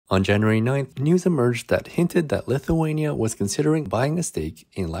On January 9th, news emerged that hinted that Lithuania was considering buying a stake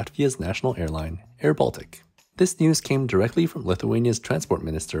in Latvia's national airline, airBaltic. This news came directly from Lithuania's transport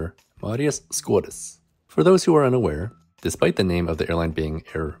minister, Marius Skuodis. For those who are unaware, despite the name of the airline being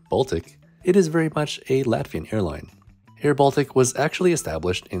airBaltic, it is very much a Latvian airline. airBaltic was actually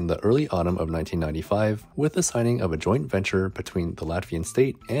established in the early autumn of 1995 with the signing of a joint venture between the Latvian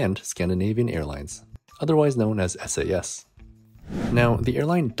state and Scandinavian Airlines, otherwise known as SAS. Now, the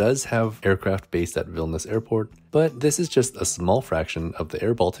airline does have aircraft based at Vilnius Airport, but this is just a small fraction of the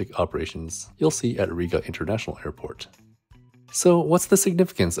airBaltic operations you'll see at Riga International Airport. So what's the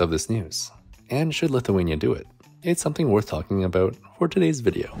significance of this news? And should Lithuania do it? It's something worth talking about for today's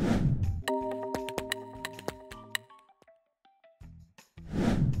video.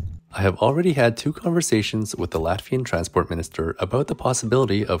 I have already had 2 conversations with the Latvian transport minister about the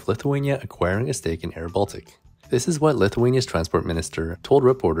possibility of Lithuania acquiring a stake in airBaltic. This is what Lithuania's transport minister told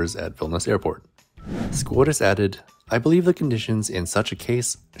reporters at Vilnius Airport. Skuodis added, "I believe the conditions in such a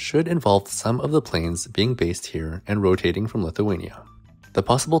case should involve some of the planes being based here and rotating from Lithuania. The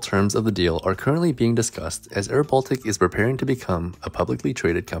possible terms of the deal are currently being discussed as airBaltic is preparing to become a publicly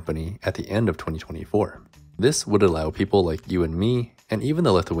traded company at the end of 2024. This would allow people like you and me, and even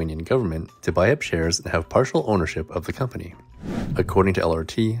the Lithuanian government, to buy up shares and have partial ownership of the company." According to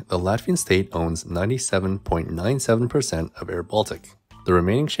LRT, the Latvian state owns 97.97% of airBaltic. The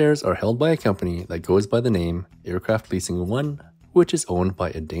remaining shares are held by a company that goes by the name Aircraft Leasing 1, which is owned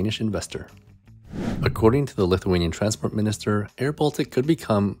by a Danish investor. According to the Lithuanian transport minister, airBaltic could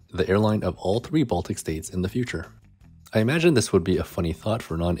become the airline of all 3 Baltic states in the future. I imagine this would be a funny thought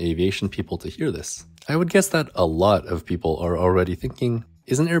for non-aviation people to hear this. I would guess that a lot of people are already thinking,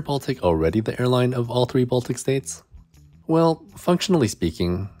 isn't airBaltic already the airline of all 3 Baltic states? Well, functionally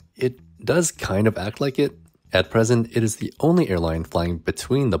speaking, it does kind of act like it. At present, it is the only airline flying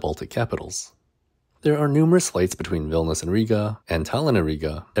between the Baltic capitals. There are numerous flights between Vilnius and Riga, and Tallinn and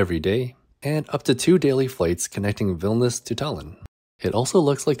Riga every day, and up to 2 daily flights connecting Vilnius to Tallinn. It also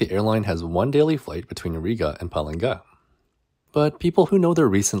looks like the airline has 1 daily flight between Riga and Palanga. But people who know their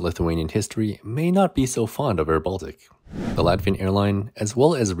recent Lithuanian history may not be so fond of airBaltic. The Latvian airline, as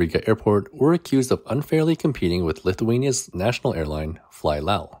well as Riga Airport, were accused of unfairly competing with Lithuania's national airline,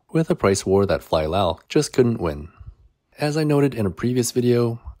 FlyLal, with a price war that FlyLal just couldn't win. As I noted in a previous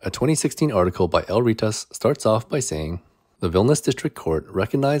video, a 2016 article by El Rytas starts off by saying, "The Vilnius District Court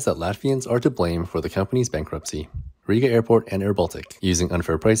recognized that Latvians are to blame for the company's bankruptcy. Riga Airport and airBaltic, using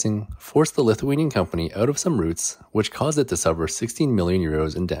unfair pricing, forced the Lithuanian company out of some routes, which caused it to suffer 16 million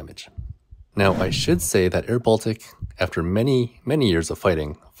euros in damage." Now, I should say that airBaltic, after many years of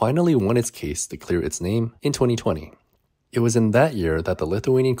fighting, finally won its case to clear its name in 2020. It was in that year that the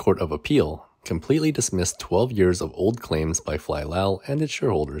Lithuanian Court of Appeal completely dismissed 12 years of old claims by FlyLal and its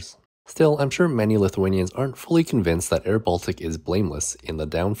shareholders. Still, I'm sure many Lithuanians aren't fully convinced that airBaltic is blameless in the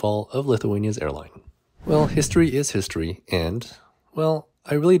downfall of Lithuania's airline. Well, history is history, and, well,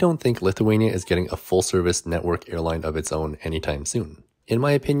 I really don't think Lithuania is getting a full-service network airline of its own anytime soon. In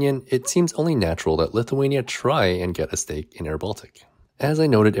my opinion, it seems only natural that Lithuania try and get a stake in airBaltic. As I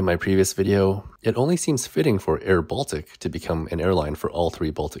noted in my previous video, it only seems fitting for airBaltic to become an airline for all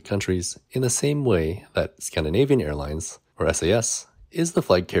 3 Baltic countries in the same way that Scandinavian Airlines, or SAS, is the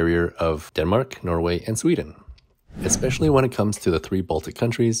flag carrier of Denmark, Norway, and Sweden. Especially when it comes to the 3 Baltic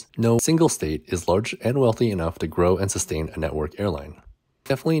countries, no single state is large and wealthy enough to grow and sustain a network airline.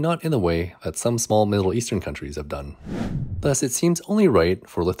 Definitely not in the way that some small Middle Eastern countries have done. Thus, it seems only right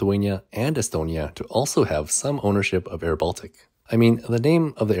for Lithuania and Estonia to also have some ownership of airBaltic. I mean, the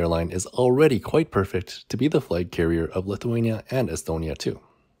name of the airline is already quite perfect to be the flag carrier of Lithuania and Estonia too.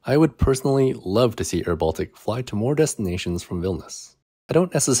 I would personally love to see airBaltic fly to more destinations from Vilnius. I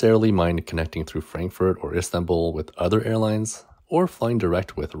don't necessarily mind connecting through Frankfurt or Istanbul with other airlines, or flying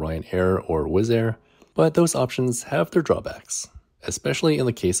direct with Ryanair or Wizz Air, but those options have their drawbacks, especially in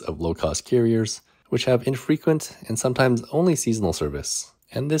the case of low-cost carriers, which have infrequent and sometimes only seasonal service,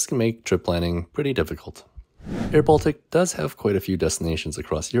 and this can make trip planning pretty difficult. airBaltic does have quite a few destinations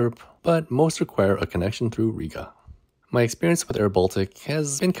across Europe, but most require a connection through Riga. My experience with airBaltic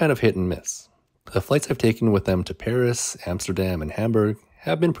has been kind of hit and miss. The flights I've taken with them to Paris, Amsterdam, and Hamburg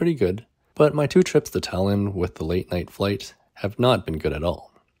have been pretty good, but my 2 trips to Tallinn with the late-night flight have not been good at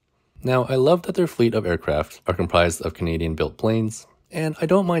all. Now, I love that their fleet of aircraft are comprised of Canadian-built planes, and I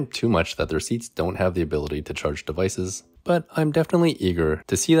don't mind too much that their seats don't have the ability to charge devices, but I'm definitely eager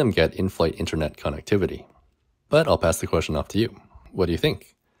to see them get in-flight internet connectivity. But I'll pass the question off to you. What do you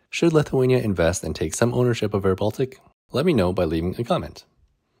think? Should Lithuania invest and take some ownership of airBaltic? Let me know by leaving a comment.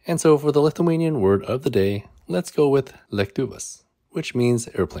 And so for the Lithuanian word of the day, let's go with lėktuvas, which means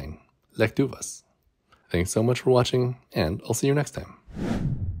airplane, lėktuvas. Thanks so much for watching, and I'll see you next time.